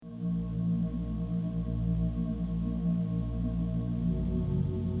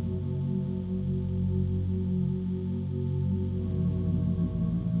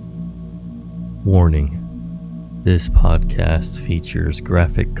Warning. This podcast features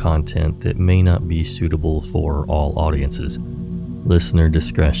graphic content that may not be suitable for all audiences. Listener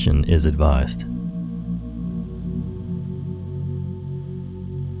discretion is advised.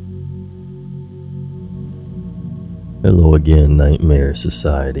 Hello again, Nightmare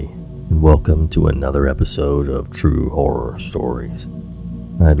Society, and welcome to another episode of True Horror Stories.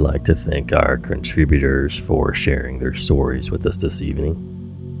 I'd like to thank our contributors for sharing their stories with us this evening.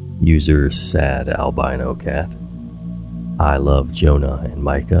 User Sad Albino Cat, I Love Jonah and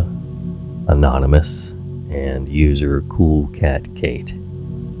Micah, Anonymous, and user Cool Cat Kate.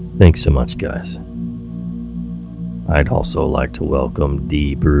 Thanks so much, guys. I'd also like to welcome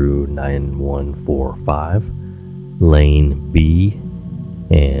DBrew9145, Lane B,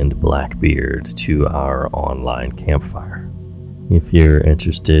 and Blackbeard to our online campfire. If you're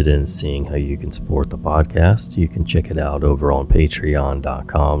interested in seeing how you can support the podcast, you can check it out over on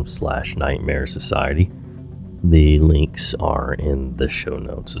patreon.com/Nightmare Society. The links are in the show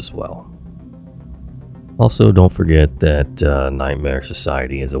notes as well. Also, don't forget that Nightmare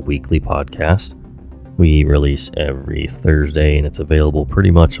Society is a weekly podcast. We release every Thursday, and it's available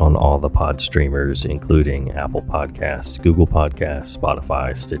pretty much on all the pod streamers, including Apple Podcasts, Google Podcasts,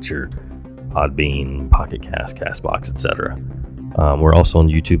 Spotify, Stitcher, Podbean, Pocket Cast, CastBox, etc. We're also on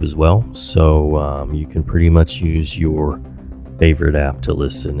YouTube as well, so you can pretty much use your favorite app to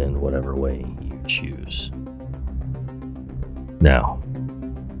listen in whatever way you choose. Now,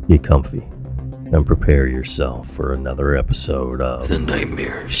 get comfy and prepare yourself for another episode of The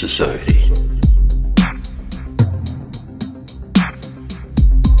Nightmare Society.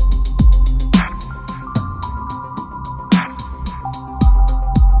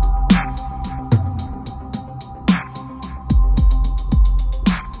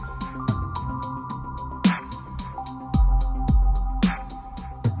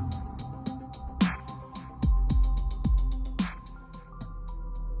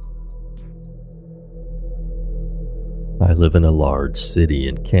 I live in a large city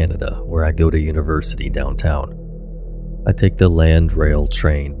in Canada where I go to university downtown. I take the land rail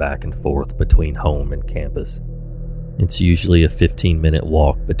train back and forth between home and campus. It's usually a 15-minute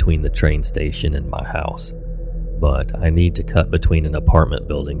walk between the train station and my house, but I need to cut between an apartment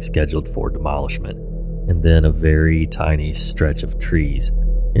building scheduled for demolishment and then a very tiny stretch of trees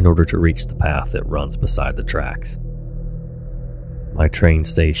in order to reach the path that runs beside the tracks. My train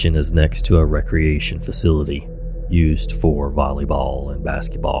station is next to a recreation facility used for volleyball and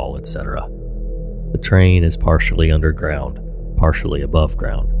basketball, etc. The train is partially underground, partially above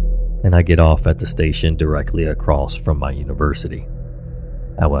ground, and I get off at the station directly across from my university.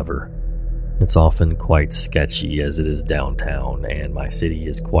 However, it's often quite sketchy as it is downtown and my city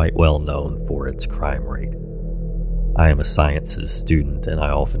is quite well known for its crime rate. I am a sciences student and I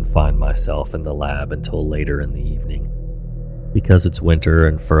often find myself in the lab until later in the evening. Because it's winter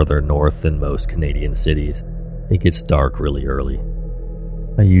and further north than most Canadian cities, it gets dark really early.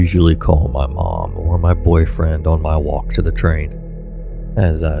 I usually call my mom or my boyfriend on my walk to the train,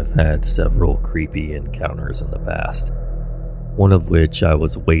 as I've had several creepy encounters in the past. One of which I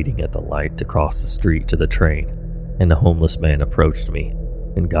was waiting at the light to cross the street to the train, and a homeless man approached me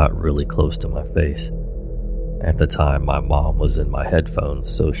and got really close to my face. At the time, my mom was in my headphones,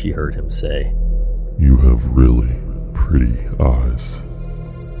 so she heard him say, "You have really pretty eyes."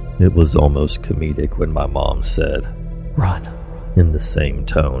 It was almost comedic when my mom said, "Run," in the same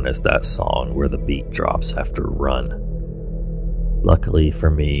tone as that song where the beat drops after run. Luckily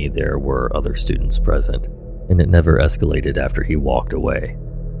for me, there were other students present, and it never escalated after he walked away,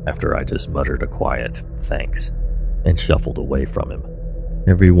 after I just muttered a quiet "thanks" and shuffled away from him.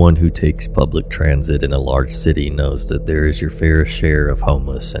 Everyone who takes public transit in a large city knows that there is your fair share of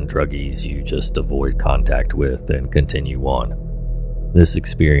homeless and druggies you just avoid contact with and continue on. This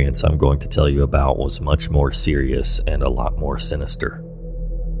experience I'm going to tell you about was much more serious and a lot more sinister.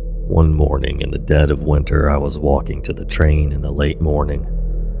 One morning in the dead of winter, I was walking to the train in the late morning.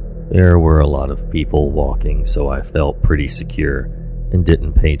 There were a lot of people walking, so I felt pretty secure and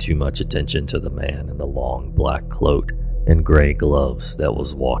didn't pay too much attention to the man in the long black cloak and gray gloves that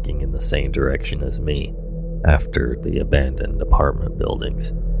was walking in the same direction as me after the abandoned apartment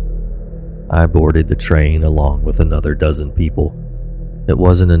buildings. I boarded the train along with another dozen people. It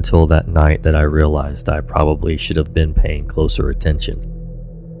wasn't until that night that I realized I probably should have been paying closer attention.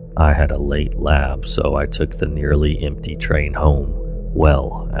 I had a late lab, so I took the nearly empty train home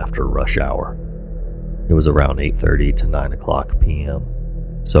well after rush hour. It was around 8:30 to 9 o'clock p.m.,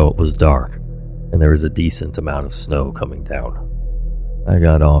 so it was dark, and there was a decent amount of snow coming down. I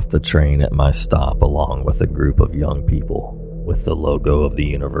got off the train at my stop along with a group of young people. with the logo of the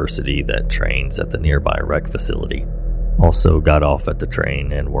university that trains at the nearby rec facility, also got off at the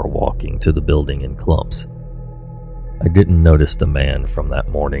train and were walking to the building in clumps. I didn't notice the man from that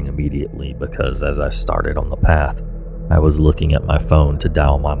morning immediately because as I started on the path, I was looking at my phone to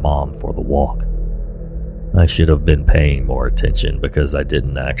dial my mom for the walk. I should have been paying more attention because I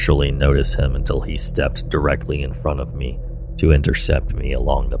didn't actually notice him until he stepped directly in front of me to intercept me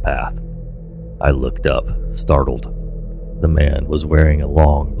along the path. I looked up, startled. The man was wearing a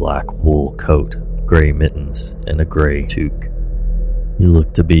long black wool coat, gray mittens, and a gray toque. He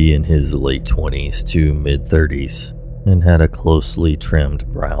looked to be in his late 20s to mid-30s and had a closely trimmed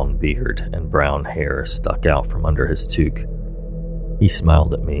brown beard and brown hair stuck out from under his toque. He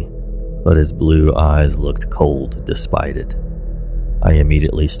smiled at me, but his blue eyes looked cold despite it. I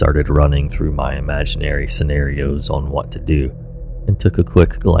immediately started running through my imaginary scenarios on what to do and took a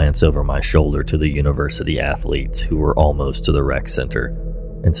quick glance over my shoulder to the university athletes who were almost to the rec center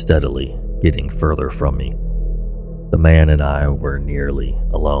and steadily getting further from me. The man and I were nearly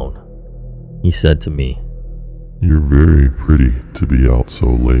alone. He said to me, "You're very pretty to be out so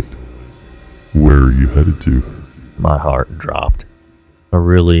late. Where are you headed to?" My heart dropped. I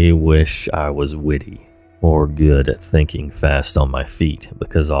really wish I was witty or good at thinking fast on my feet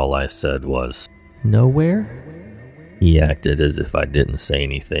because all I said was, "Nowhere?" He acted as if I didn't say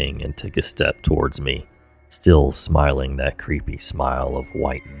anything and took a step towards me, still smiling that creepy smile of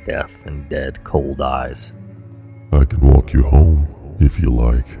white death and dead cold eyes. "I can walk you home if you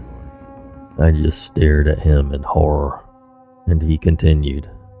like." I just stared at him in horror, and he continued,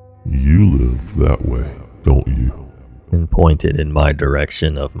 "You live that way, don't you?" and pointed in my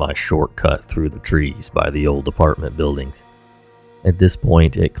direction of my shortcut through the trees by the old apartment buildings. At this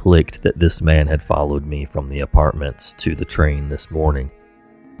point, it clicked that this man had followed me from the apartments to the train this morning.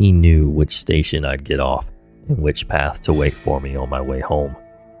 He knew which station I'd get off and which path to wait for me on my way home.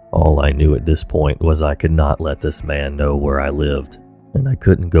 All I knew at this point was I could not let this man know where I lived, and I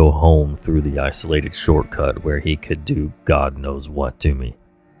couldn't go home through the isolated shortcut where he could do God knows what to me.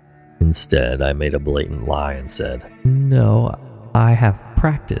 Instead, I made a blatant lie and said, "No, I have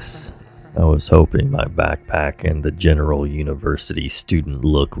practice." I was hoping my backpack and the general university student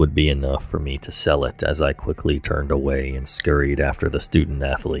look would be enough for me to sell it as I quickly turned away and scurried after the student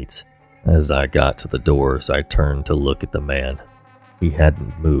athletes. As I got to the doors, I turned to look at the man. He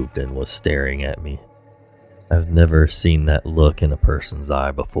hadn't moved and was staring at me. I've never seen that look in a person's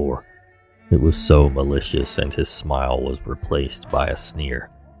eye before. It was so malicious, and his smile was replaced by a sneer.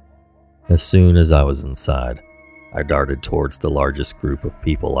 As soon as I was inside, I darted towards the largest group of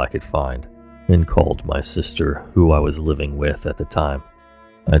people I could find and called my sister, who I was living with at the time.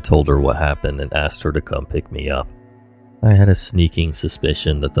 I told her what happened and asked her to come pick me up. I had a sneaking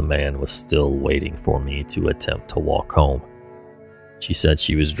suspicion that the man was still waiting for me to attempt to walk home. She said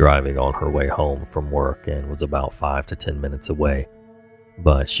she was driving on her way home from work and was about 5 to 10 minutes away,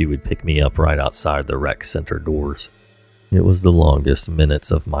 but she would pick me up right outside the rec center doors. It was the longest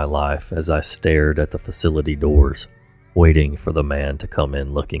minutes of my life as I stared at the facility doors, waiting for the man to come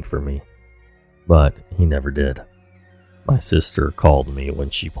in looking for me. But he never did. My sister called me when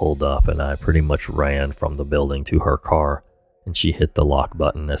she pulled up, and I pretty much ran from the building to her car, and she hit the lock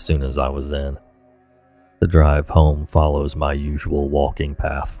button as soon as I was in. The drive home follows my usual walking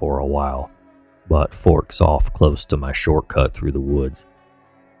path for a while, but forks off close to my shortcut through the woods.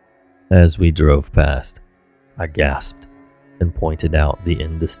 As we drove past, I gasped and pointed out the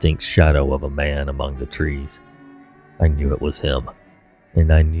indistinct shadow of a man among the trees. I knew it was him,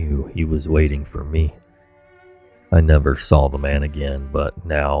 and I knew he was waiting for me. I never saw the man again, but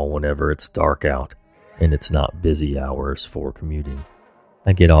now whenever it's dark out and it's not busy hours for commuting,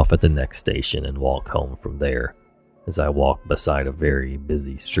 I get off at the next station and walk home from there as I walk beside a very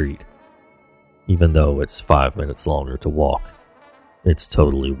busy street. Even though it's 5 minutes longer to walk, it's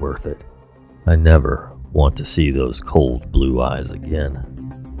totally worth it. I never want to see those cold blue eyes again.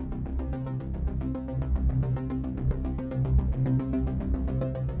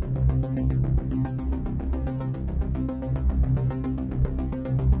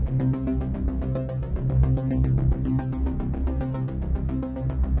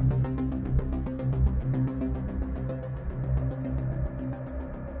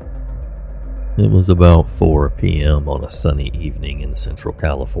 It was about 4 p.m. on a sunny evening in Central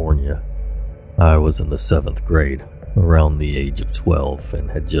California. I was in the 7th grade, around the age of 12, and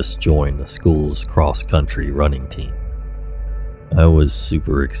had just joined the school's cross-country running team. I was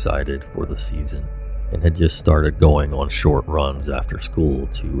super excited for the season and had just started going on short runs after school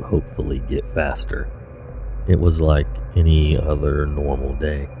to hopefully get faster. It was like any other normal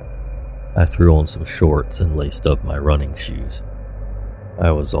day. I threw on some shorts and laced up my running shoes.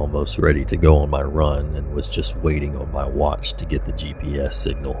 I was almost ready to go on my run and was just waiting on my watch to get the GPS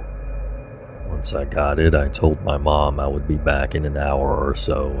signal. Once I got it, I told my mom I would be back in an hour or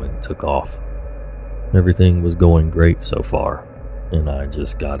so and took off. Everything was going great so far, and I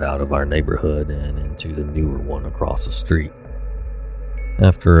just got out of our neighborhood and into the newer one across the street.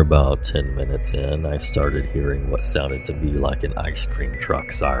 After about 10 minutes in, I started hearing what sounded to be like an ice cream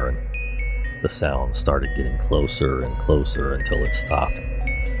truck siren. The sound started getting closer and closer until it stopped.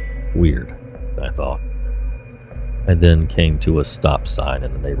 Weird, I thought. I then came to a stop sign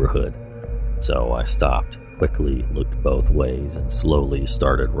in the neighborhood, so I stopped, quickly looked both ways, and slowly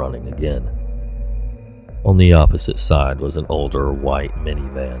started running again. On the opposite side was an older white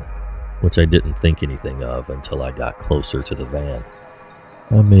minivan, which I didn't think anything of until I got closer to the van.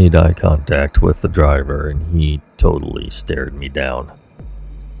 I made eye contact with the driver and he totally stared me down.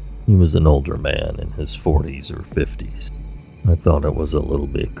 He was an older man in his 40s or 50s. I thought it was a little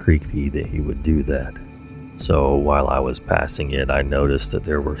bit creepy that he would do that. So while I was passing it, I noticed that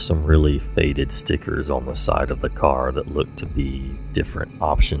there were some really faded stickers on the side of the car that looked to be different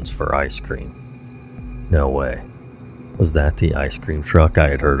options for ice cream. No way. Was that the ice cream truck I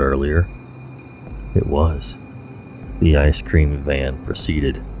had heard earlier? It was. The ice cream van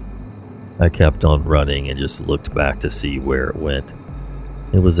proceeded. I kept on running and just looked back to see where it went.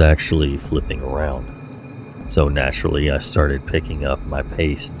 It was actually flipping around. So naturally, I started picking up my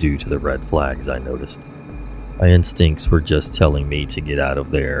pace due to the red flags I noticed. My instincts were just telling me to get out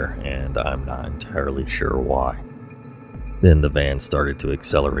of there, and I'm not entirely sure why. Then the van started to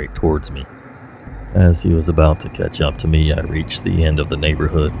accelerate towards me. As he was about to catch up to me, I reached the end of the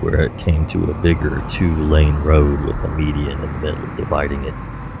neighborhood where it came to a bigger 2-lane road with a median in the middle dividing it.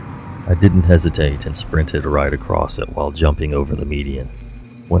 I didn't hesitate and sprinted right across it while jumping over the median.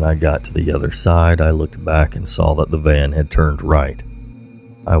 When I got to the other side, I looked back and saw that the van had turned right.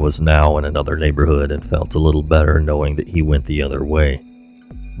 I was now in another neighborhood and felt a little better knowing that he went the other way,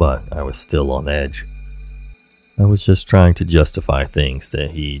 but I was still on edge. I was just trying to justify things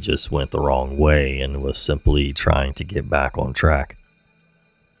that he just went the wrong way and was simply trying to get back on track.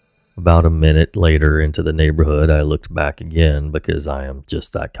 About a minute later into the neighborhood, I looked back again because I am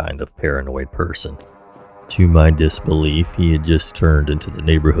just that kind of paranoid person. To my disbelief, he had just turned into the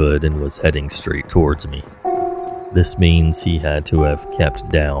neighborhood and was heading straight towards me. This means he had to have kept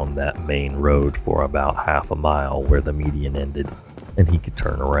down that main road for about half a mile where the median ended, and he could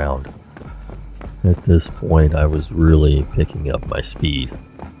turn around. At this point, I was really picking up my speed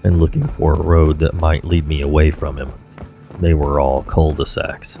and looking for a road that might lead me away from him. They were all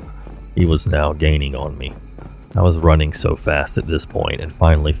cul-de-sacs. He was now gaining on me. I was running so fast at this point and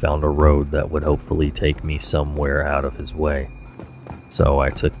finally found a road that would hopefully take me somewhere out of his way. So I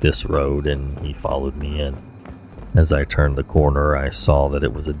took this road and he followed me in. As I turned the corner, I saw that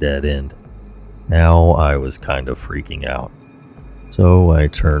it was a dead end. Now I was kind of freaking out. So I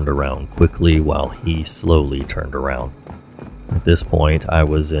turned around quickly while he slowly turned around. At this point, I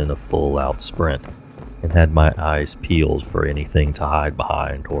was in a full-out sprint and had my eyes peeled for anything to hide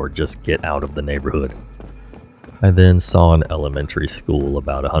behind or just get out of the neighborhood. I then saw an elementary school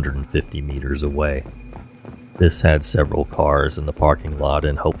about 150 meters away. This had several cars in the parking lot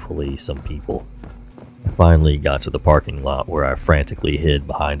and hopefully some people. I finally got to the parking lot where I frantically hid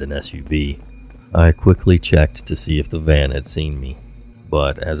behind an SUV. I quickly checked to see if the van had seen me,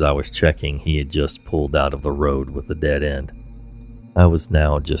 but as I was checking, he had just pulled out of the road with a dead end. I was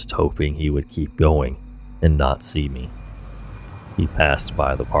now just hoping he would keep going and not see me. He passed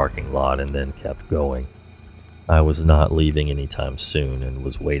by the parking lot and then kept going. I was not leaving anytime soon and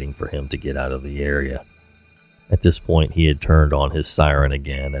was waiting for him to get out of the area. At this point, he had turned on his siren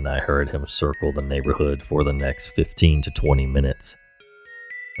again, and I heard him circle the neighborhood for the next 15 to 20 minutes,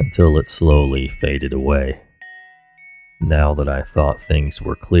 until it slowly faded away. Now that I thought things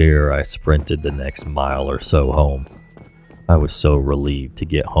were clear, I sprinted the next mile or so home. I was so relieved to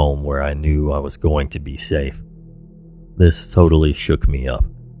get home where I knew I was going to be safe. This totally shook me up,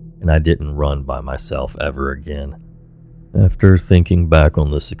 and I didn't run by myself ever again. After thinking back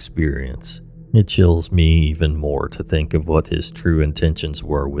on this experience, it chills me even more to think of what his true intentions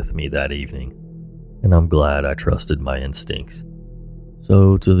were with me that evening, and I'm glad I trusted my instincts.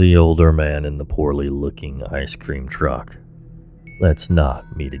 So to the older man in the poorly looking ice cream truck, let's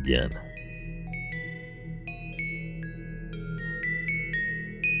not meet again.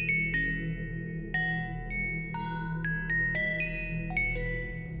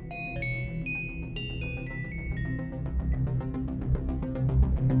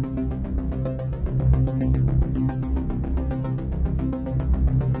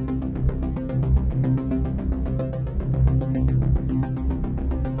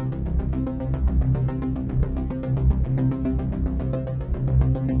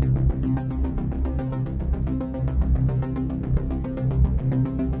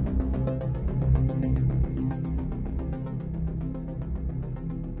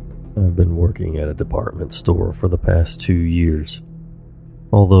 working at a department store for the past 2 years.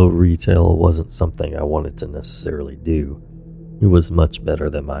 Although retail wasn't something I wanted to necessarily do, it was much better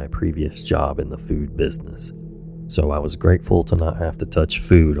than my previous job in the food business, so I was grateful to not have to touch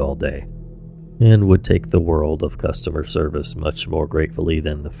food all day, and would take the world of customer service much more gratefully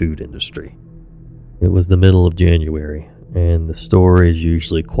than the food industry. It was the middle of January, and the store is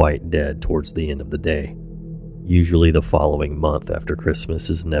usually quite dead towards the end of the day. Usually the following month after Christmas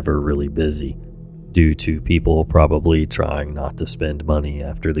is never really busy, due to people probably trying not to spend money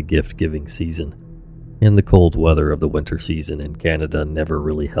after the gift-giving season, and the cold weather of the winter season in Canada never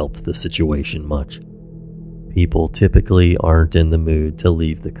really helped the situation much. People typically aren't in the mood to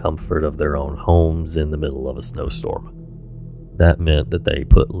leave the comfort of their own homes in the middle of a snowstorm. That meant that they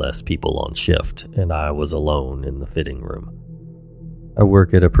put less people on shift, and I was alone in the fitting room. I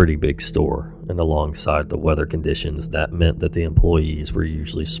work at a pretty big store, and alongside the weather conditions, that meant that the employees were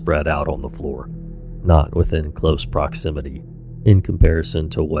usually spread out on the floor, not within close proximity, in comparison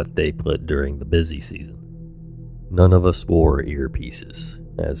to what they put during the busy season. None of us wore earpieces,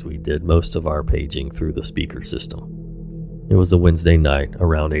 as we did most of our paging through the speaker system. It was a Wednesday night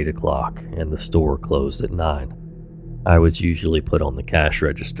around 8 o'clock, and the store closed at 9. I was usually put on the cash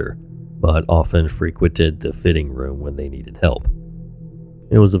register, but often frequented the fitting room when they needed help.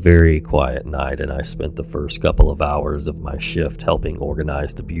 It was a very quiet night, and I spent the first couple of hours of my shift helping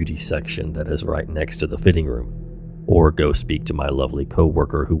organize the beauty section that is right next to the fitting room, or go speak to my lovely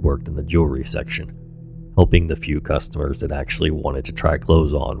coworker who worked in the jewelry section, helping the few customers that actually wanted to try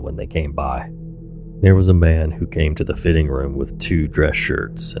clothes on when they came by. There was a man who came to the fitting room with 2 dress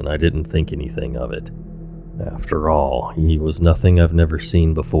shirts, and I didn't think anything of it. After all, he was nothing I've never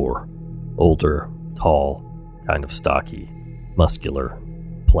seen before. Older, tall, kind of stocky, muscular,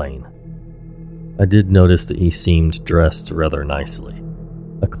 plain. I did notice that he seemed dressed rather nicely,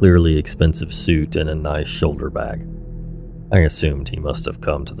 a clearly expensive suit and a nice shoulder bag. I assumed he must have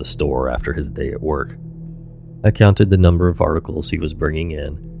come to the store after his day at work. I counted the number of articles he was bringing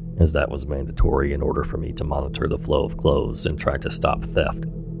in, as that was mandatory in order for me to monitor the flow of clothes and try to stop theft,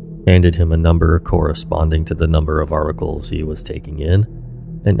 handed him a number corresponding to the number of articles he was taking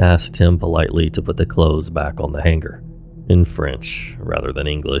in, and asked him politely to put the clothes back on the hanger, in French rather than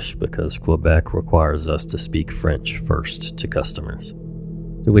English, because Quebec requires us to speak French first to customers,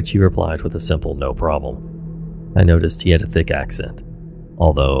 to which he replied with a simple no problem. I noticed he had a thick accent,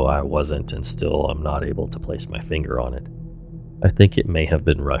 although I wasn't and still am not able to place my finger on it. I think it may have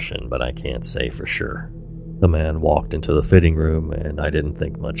been Russian, but I can't say for sure. The man walked into the fitting room, and I didn't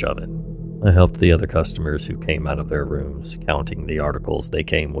think much of it. I helped the other customers who came out of their rooms, counting the articles they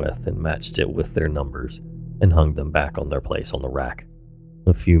came with and matched it with their numbers, and hung them back on their place on the rack.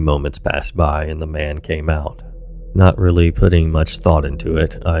 A few moments passed by and the man came out. Not really putting much thought into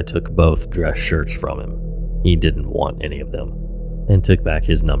it, I took both dress shirts from him. He didn't want any of them, and took back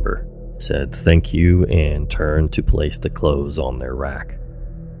his number, said thank you, and turned to place the clothes on their rack.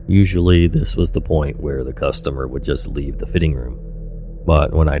 Usually this was the point where the customer would just leave the fitting room,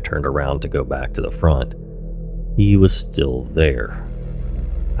 but when I turned around to go back to the front, he was still there.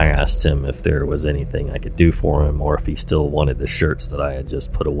 I asked him if there was anything I could do for him or if he still wanted the shirts that I had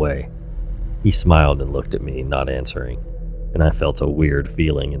just put away. He smiled and looked at me, not answering, and I felt a weird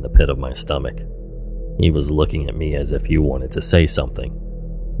feeling in the pit of my stomach. He was looking at me as if he wanted to say something,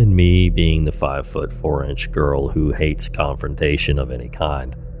 and me being the 5'4" girl who hates confrontation of any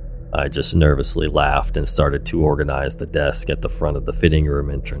kind, I just nervously laughed and started to organize the desk at the front of the fitting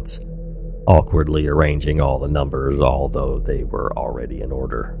room entrance, awkwardly arranging all the numbers, although they were already in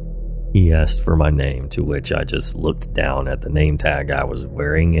order. He asked for my name, to which I just looked down at the name tag I was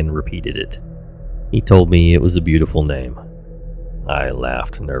wearing and repeated it. He told me it was a beautiful name. I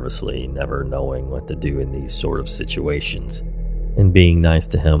laughed nervously, never knowing what to do in these sort of situations, and being nice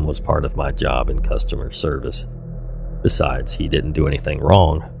to him was part of my job in customer service. Besides, he didn't do anything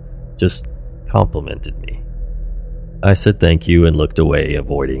wrong, just complimented me. I said thank you and looked away,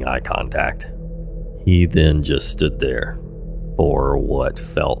 avoiding eye contact. He then just stood there for what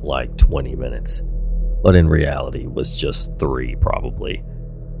felt like 20 minutes, but in reality was just 3 probably.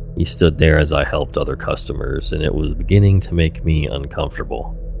 He stood there as I helped other customers, and it was beginning to make me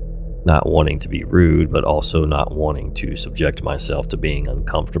uncomfortable. Not wanting to be rude, but also not wanting to subject myself to being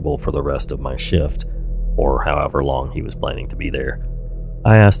uncomfortable for the rest of my shift, or however long he was planning to be there.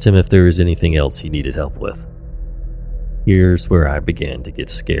 I asked him if there was anything else he needed help with. Here's where I began to get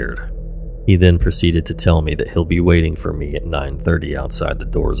scared. He then proceeded to tell me that he'll be waiting for me at 9:30 outside the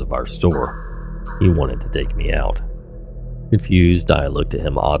doors of our store. He wanted to take me out. Confused, I looked at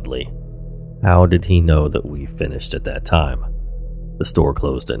him oddly. How did he know that we finished at that time? The store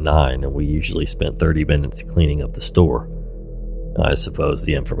closed at 9, and we usually spent 30 minutes cleaning up the store. I suppose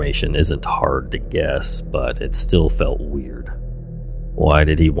the information isn't hard to guess, but it still felt weird. Why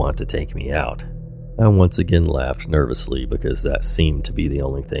did he want to take me out? I once again laughed nervously because that seemed to be the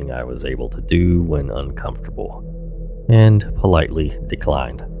only thing I was able to do when uncomfortable, and politely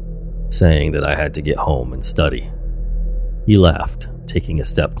declined, saying that I had to get home and study. He laughed, taking a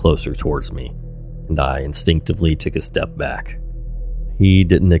step closer towards me, and I instinctively took a step back. He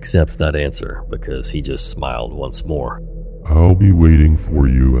didn't accept that answer because he just smiled once more. I'll be waiting for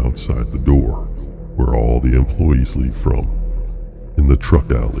you outside the door, where all the employees leave from. In the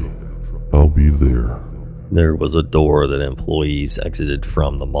truck alley. I'll be there. There was a door that employees exited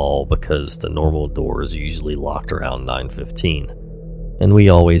from the mall because the normal door is usually locked around 9:15, and we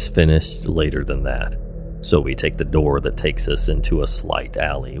always finished later than that. So we take the door that takes us into a slight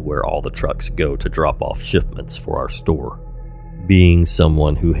alley where all the trucks go to drop off shipments for our store. Being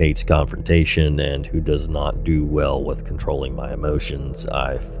someone who hates confrontation and who does not do well with controlling my emotions,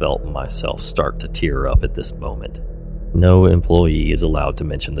 I felt myself start to tear up at this moment. No employee is allowed to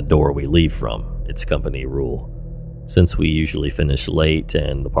mention the door we leave from. It's company rule. Since we usually finish late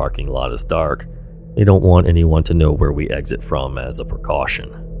and the parking lot is dark, they don't want anyone to know where we exit from as a precaution.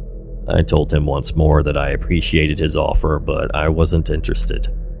 I told him once more that I appreciated his offer, but I wasn't interested,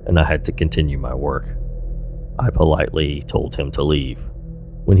 and I had to continue my work. I politely told him to leave,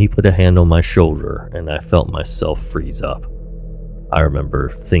 when he put a hand on my shoulder and I felt myself freeze up. I remember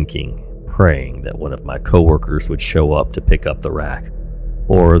praying that one of my coworkers would show up to pick up the rack,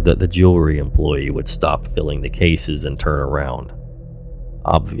 or that the jewelry employee would stop filling the cases and turn around.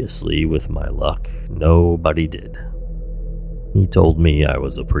 Obviously, with my luck, nobody did. He told me I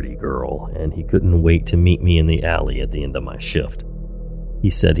was a pretty girl, and he couldn't wait to meet me in the alley at the end of my shift. He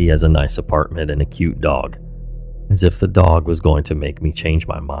said he has a nice apartment and a cute dog, as if the dog was going to make me change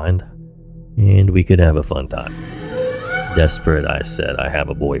my mind, and we could have a fun time. Desperate, I said I have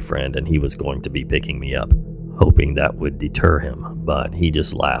a boyfriend and he was going to be picking me up, hoping that would deter him, but he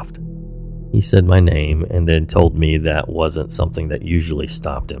just laughed. He said my name and then told me that wasn't something that usually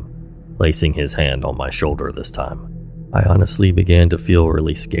stopped him, placing his hand on my shoulder this time. I honestly began to feel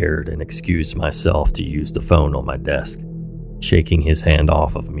really scared and excused myself to use the phone on my desk, shaking his hand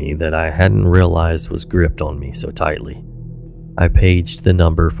off of me that I hadn't realized was gripped on me so tightly. I paged the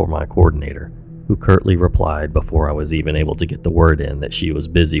number for my coordinator, who curtly replied before I was even able to get the word in that she was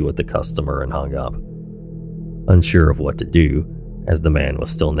busy with the customer and hung up. Unsure of what to do, as the man was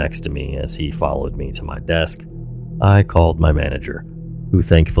still next to me as he followed me to my desk, I called my manager, who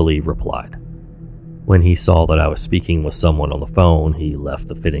thankfully replied. When he saw that I was speaking with someone on the phone, he left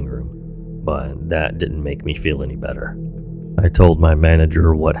the fitting room, but that didn't make me feel any better. I told my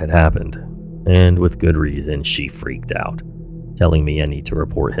manager what had happened, and with good reason she freaked out, telling me I need to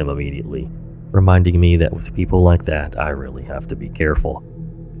report him immediately, reminding me that with people like that, I really have to be careful.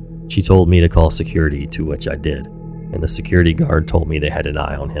 She told me to call security, to which I did, and the security guard told me they had an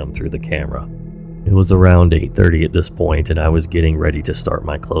eye on him through the camera. It was around 8:30 at this point, and I was getting ready to start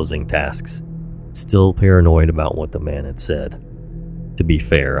my closing tasks, still paranoid about what the man had said. To be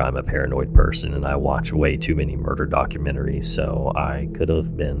fair, I'm a paranoid person and I watch way too many murder documentaries, so I could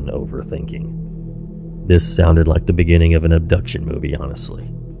have been overthinking. This sounded like the beginning of an abduction movie, honestly.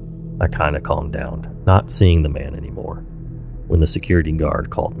 I kinda calmed down, not seeing the man anymore. When the security guard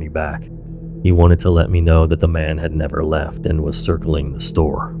called me back, he wanted to let me know that the man had never left and was circling the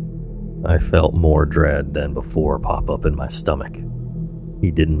store. I felt more dread than before pop up in my stomach.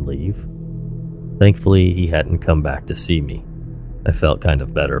 He didn't leave. Thankfully, he hadn't come back to see me. I felt kind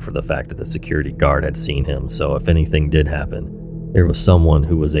of better for the fact that the security guard had seen him, so if anything did happen, there was someone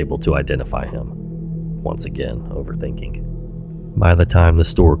who was able to identify him. Once again, overthinking. By the time the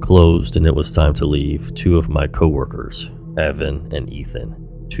store closed and it was time to leave, two of my coworkers, Evan and Ethan,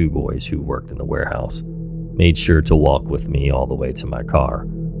 two boys who worked in the warehouse, made sure to walk with me all the way to my car,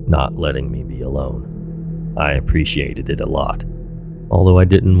 not letting me be alone. I appreciated it a lot. Although I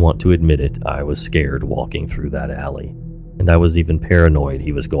didn't want to admit it, I was scared walking through that alley, and I was even paranoid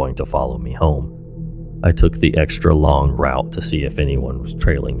he was going to follow me home. I took the extra long route to see if anyone was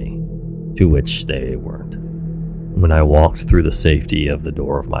trailing me, to which they weren't. When I walked through the safety of the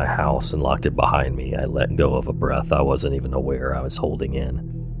door of my house and locked it behind me, I let go of a breath I wasn't even aware I was holding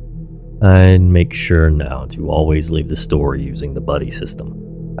in. I'd make sure now to always leave the store using the buddy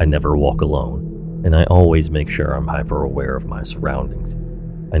system. I never walk alone, and I always make sure I'm hyper aware of my surroundings.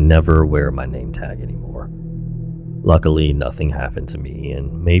 I never wear my name tag anymore. Luckily, nothing happened to me,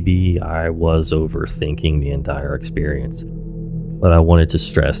 and maybe I was overthinking the entire experience. But I wanted to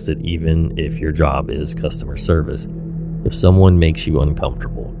stress that even if your job is customer service, If someone makes you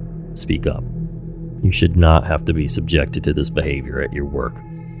uncomfortable, speak up. You should not have to be subjected to this behavior at your work,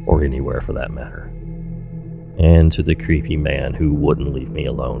 or anywhere for that matter. And to the creepy man who wouldn't leave me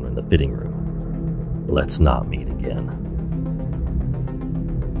alone in the fitting room, let's not meet again.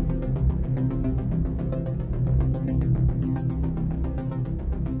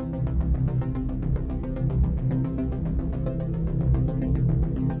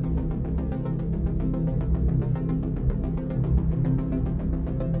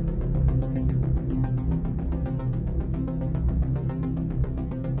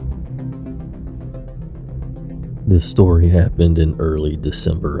 This story happened in early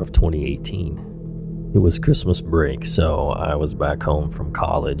December of 2018. It was Christmas break, so I was back home from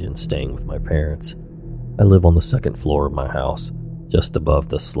college and staying with my parents. I live on the second floor of my house, just above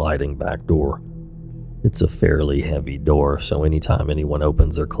the sliding back door. It's a fairly heavy door, so anytime anyone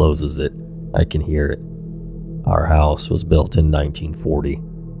opens or closes it, I can hear it. Our house was built in 1940,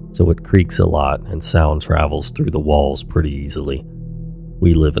 so it creaks a lot and sound travels through the walls pretty easily.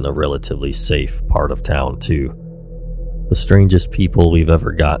 We live in a relatively safe part of town, too. The strangest people we've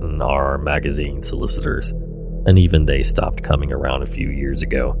ever gotten are our magazine solicitors, and even they stopped coming around a few years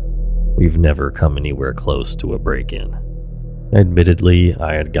ago. We've never come anywhere close to a break-in. Admittedly,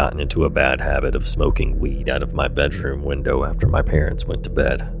 I had gotten into a bad habit of smoking weed out of my bedroom window after my parents went to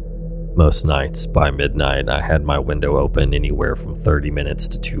bed. Most nights, by midnight, I had my window open anywhere from 30 minutes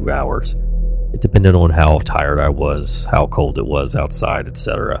to 2 hours. It depended on how tired I was, how cold it was outside,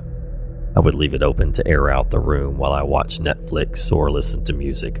 etc. I would leave it open to air out the room while I watched Netflix or listened to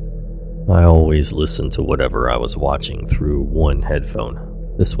music. I always listened to whatever I was watching through one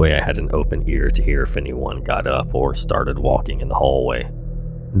headphone. This way I had an open ear to hear if anyone got up or started walking in the hallway.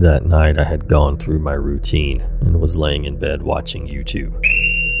 That night I had gone through my routine and was laying in bed watching YouTube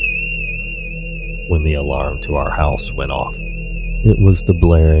when the alarm to our house went off. It was the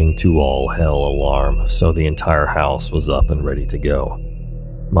blaring to all hell alarm, so the entire house was up and ready to go.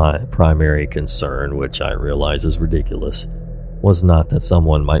 My primary concern, which I realize is ridiculous, was not that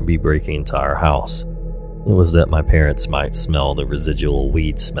someone might be breaking into our house. It was that my parents might smell the residual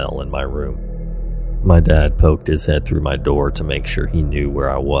weed smell in my room. My dad poked his head through my door to make sure he knew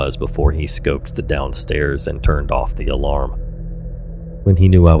where I was before he scoped the downstairs and turned off the alarm. When he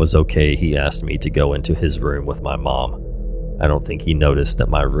knew I was okay, he asked me to go into his room with my mom. I don't think he noticed that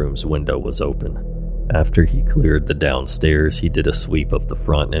my room's window was open. After he cleared the downstairs, he did a sweep of the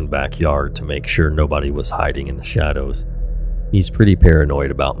front and backyard to make sure nobody was hiding in the shadows. He's pretty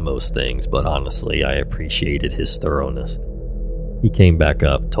paranoid about most things, but honestly, I appreciated his thoroughness. He came back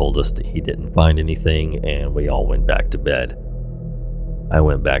up, told us that he didn't find anything, and we all went back to bed. I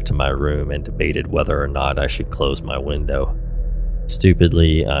went back to my room and debated whether or not I should close my window.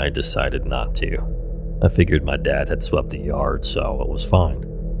 Stupidly, I decided not to. I figured my dad had swept the yard, so it was fine.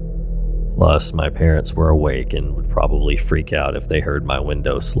 Plus, my parents were awake and would probably freak out if they heard my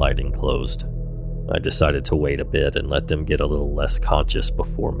window sliding closed. I decided to wait a bit and let them get a little less conscious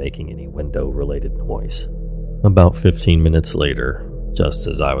before making any window-related noise. About 15 minutes later, just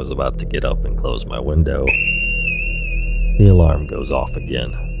as I was about to get up and close my window, the alarm goes off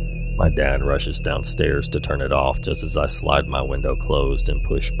again. My dad rushes downstairs to turn it off just as I slide my window closed and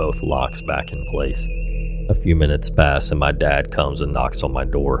push both locks back in place. A few minutes pass and my dad comes and knocks on my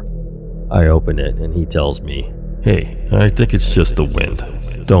door. I open it and he tells me, "Hey, I think it's just the wind.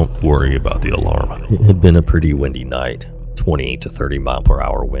 Don't worry about the alarm." It had been a pretty windy night, 20 to 30 mile per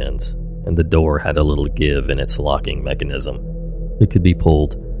hour winds, and the door had a little give in its locking mechanism. It could be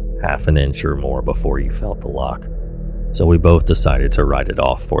pulled half an inch or more before you felt the lock. So we both decided to write it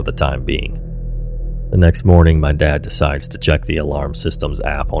off for the time being. The next morning, my dad decides to check the alarm system's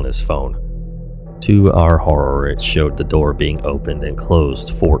app on his phone. To our horror, it showed the door being opened and closed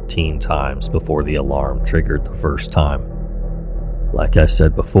 14 times before the alarm triggered the first time. Like I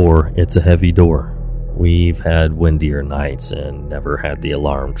said before, it's a heavy door. We've had windier nights and never had the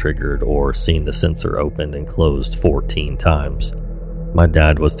alarm triggered or seen the sensor opened and closed 14 times. My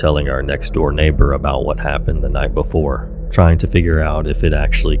dad was telling our next door neighbor about what happened the night before, trying to figure out if it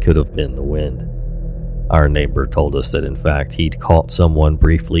actually could have been the wind. Our neighbor told us that in fact he'd caught someone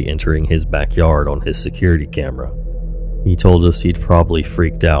briefly entering his backyard on his security camera. He told us he'd probably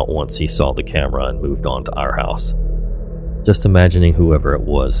freaked out once he saw the camera and moved on to our house. Just imagining whoever it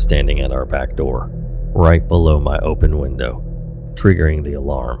was standing at our back door, right below my open window, triggering the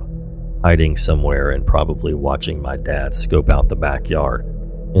alarm, hiding somewhere and probably watching my dad scope out the backyard,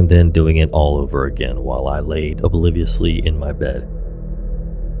 and then doing it all over again while I laid obliviously in my bed.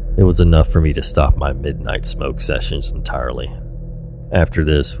 It was enough for me to stop my midnight smoke sessions entirely. After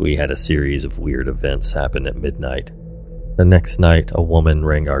this, we had a series of weird events happen at midnight. The next night, a woman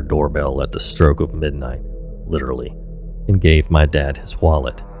rang our doorbell at the stroke of midnight, literally, and gave my dad his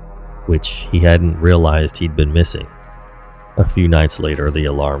wallet, which he hadn't realized he'd been missing. A few nights later, the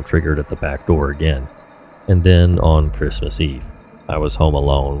alarm triggered at the back door again, and then on Christmas Eve, I was home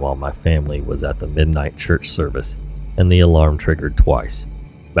alone while my family was at the midnight church service, and the alarm triggered twice,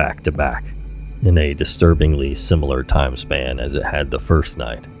 back to back, in a disturbingly similar time span as it had the first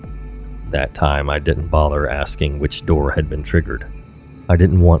night. That time, I didn't bother asking which door had been triggered. I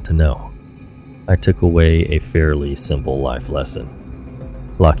didn't want to know. I took away a fairly simple life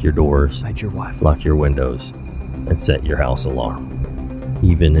lesson. Lock your doors, lock your windows, and set your house alarm,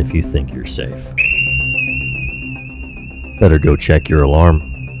 even if you think you're safe. Better go check your alarm.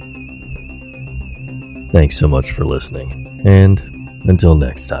 Thanks so much for listening, and until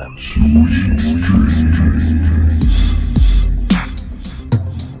next time.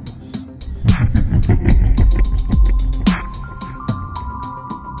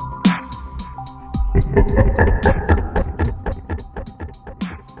 Ha ha ha ha.